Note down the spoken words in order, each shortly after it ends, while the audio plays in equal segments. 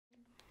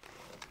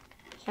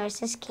Here's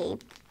his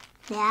cape.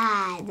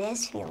 Yeah,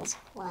 this feels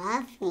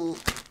fluffy.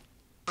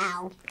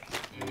 Ow.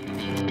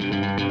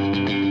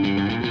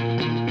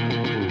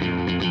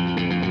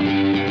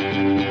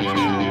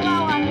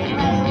 Hello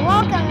everybody,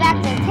 welcome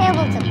back to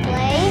Table to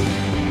Play.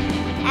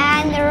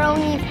 And there are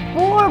only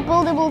 4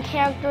 buildable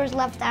characters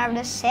left out of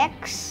the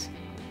 6.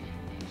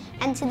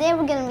 And today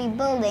we're going to be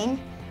building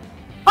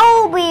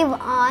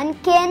Obi-Wan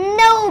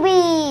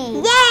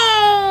Kenobi!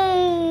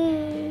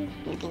 Yay!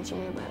 You can see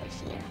my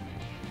brothers here.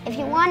 If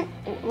you want,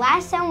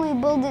 last time we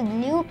builded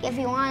Nuke, if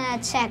you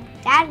want to check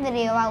that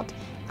video out,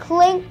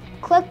 click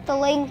the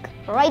link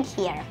right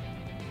here.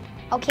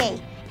 Okay,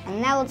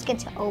 and now let's get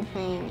to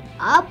opening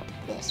up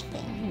this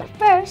thing. But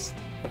first,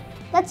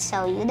 let's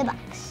show you the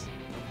box.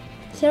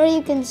 Here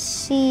you can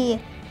see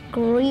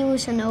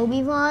Grievous and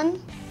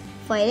Obi-Wan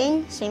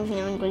fighting. Same thing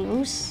on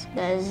Grievous,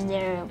 because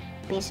they're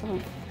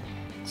basically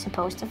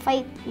supposed to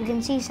fight. You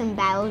can see some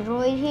battle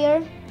droid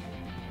here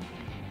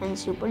and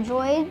super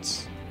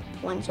droids.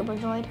 1 super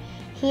droid.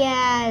 He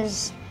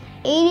has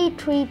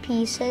 83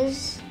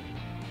 pieces,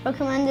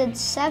 recommended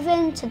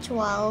 7 to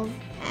 12,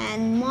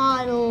 and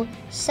model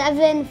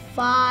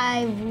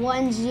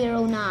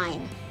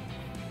 75109.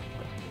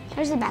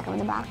 Here's the back of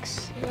the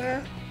box.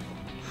 Yeah.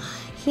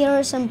 Here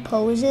are some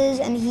poses,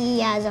 and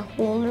he has a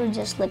holder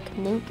just like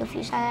Luke, if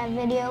you saw that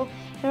video.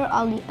 Here are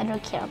all the other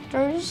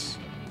characters.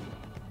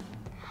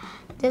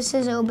 This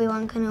is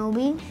Obi-Wan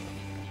Kenobi.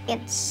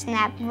 It's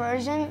Snap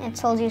version. It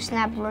tells you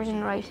Snap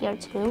version right here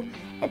too.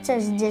 It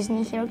says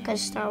Disney here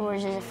because Star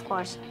Wars is of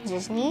course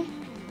Disney.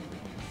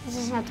 This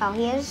is not how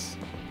he is.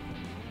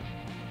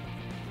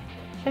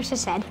 Here's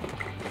his head.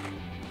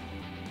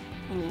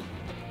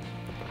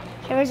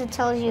 Here's it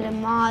tells you the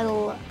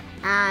model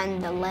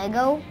and the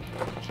Lego.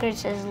 Here it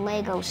says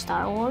Lego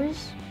Star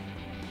Wars.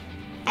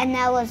 And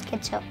now let's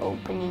get to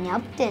opening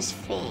up this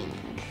thing.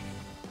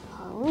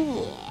 Oh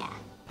yeah.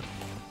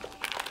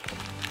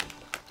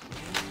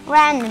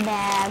 Random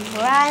bag,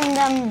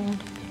 random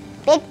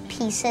big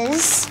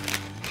pieces.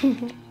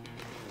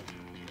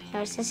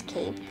 Here's his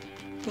cape.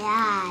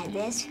 Yeah,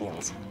 this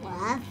feels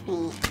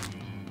fluffy.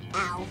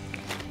 Ow.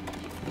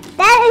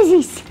 That is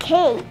his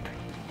cape.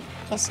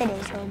 Yes, it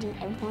is, Rogie.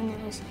 Everyone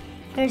knows.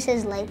 Here's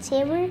his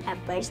lightsaber, a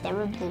first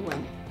ever blue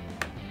one.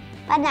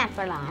 But not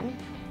for long.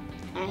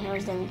 And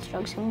here's the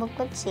instruction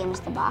booklet, same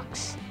as the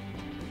box.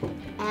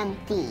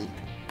 Empty.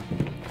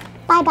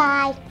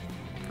 Bye-bye.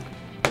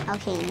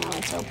 Okay, now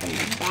let's open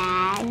the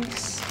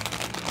bags.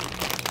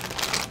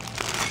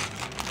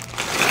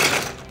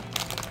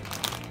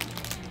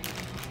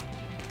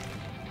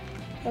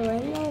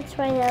 Let's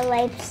try the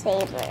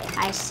lightsaber.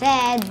 I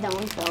said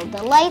don't build the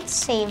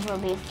lightsaber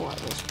before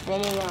this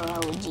video,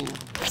 OG.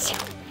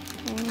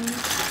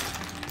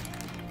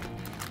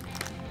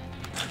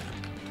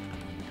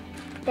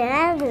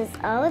 That is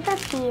all the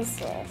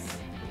pieces.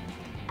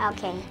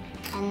 Okay,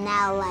 and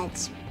now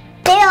let's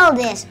build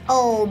this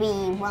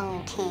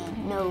Obi-Wan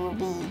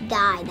Kenobi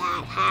guy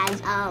that has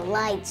a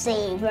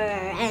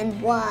lightsaber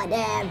and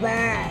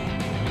whatever.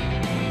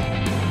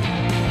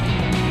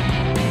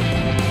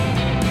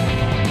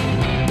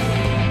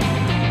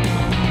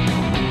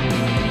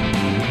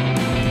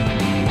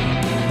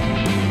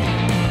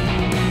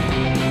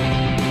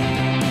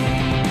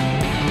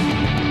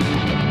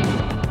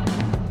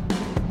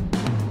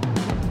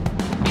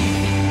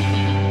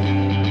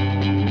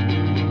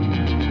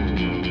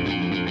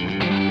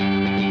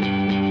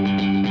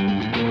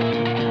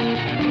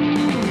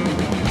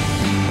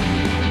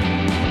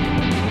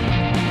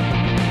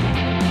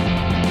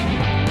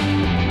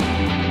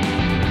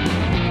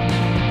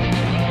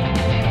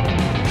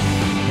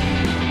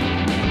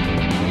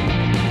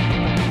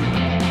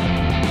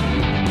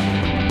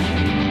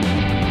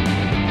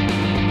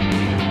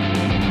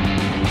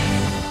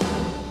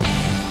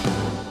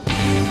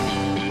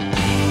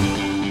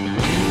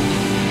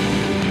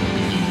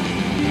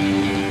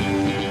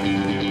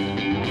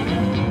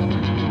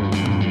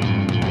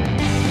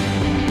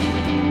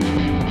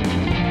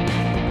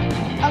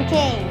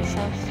 Okay, so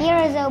here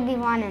is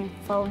Obi-Wan in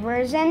full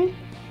version.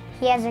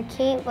 He has a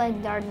cape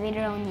like Darth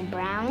Vader, only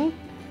brown.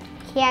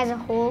 He has a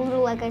holder,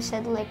 like I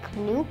said, like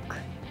Luke.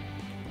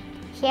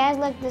 He has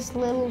like this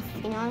little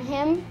thing on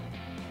him,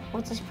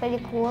 which is pretty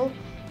cool.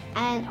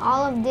 And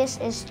all of this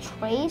is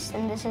traced,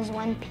 and this is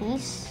one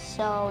piece,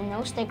 so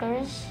no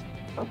stickers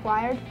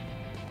required.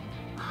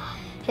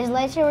 His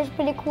lightsaber is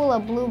pretty cool, a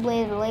blue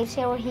bladed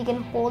lightsaber. He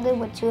can hold it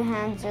with 2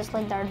 hands, just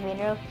like Darth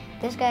Vader.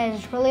 This guy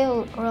is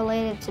really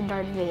related to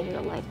Darth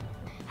Vader, like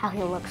how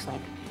he looks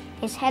like.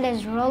 His head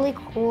is really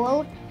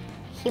cool.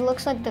 He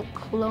looks like the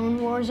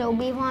Clone Wars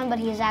Obi-Wan, but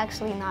he's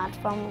actually not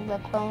from the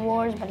Clone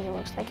Wars, but he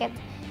looks like it.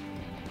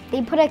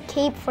 They put a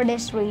cape for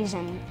this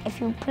reason. If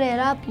you put it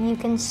up, you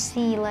can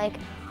see like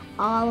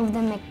all of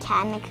the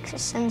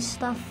mechanics and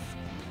stuff.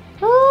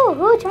 Ooh,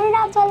 who turned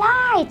out the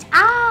lights?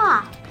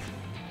 Ah!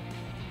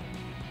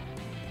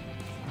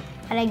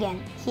 But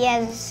again, he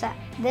has,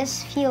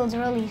 this feels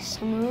really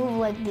smooth,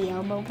 like the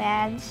elbow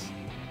pads.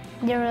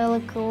 They're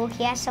really cool.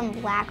 He has some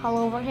black all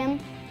over him.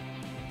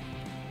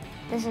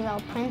 This is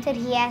all printed.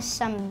 He has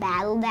some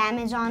battle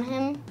damage on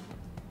him,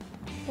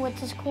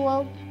 which is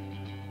cool.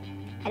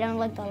 I don't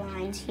like the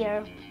lines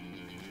here.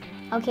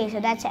 Okay, so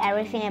that's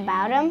everything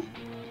about him.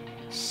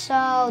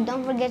 So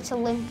don't forget to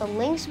link the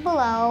links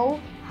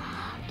below.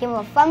 Give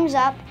a thumbs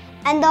up.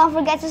 And don't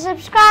forget to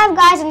subscribe,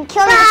 guys, and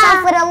kill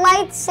yourself with a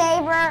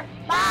lightsaber.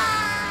 Bye!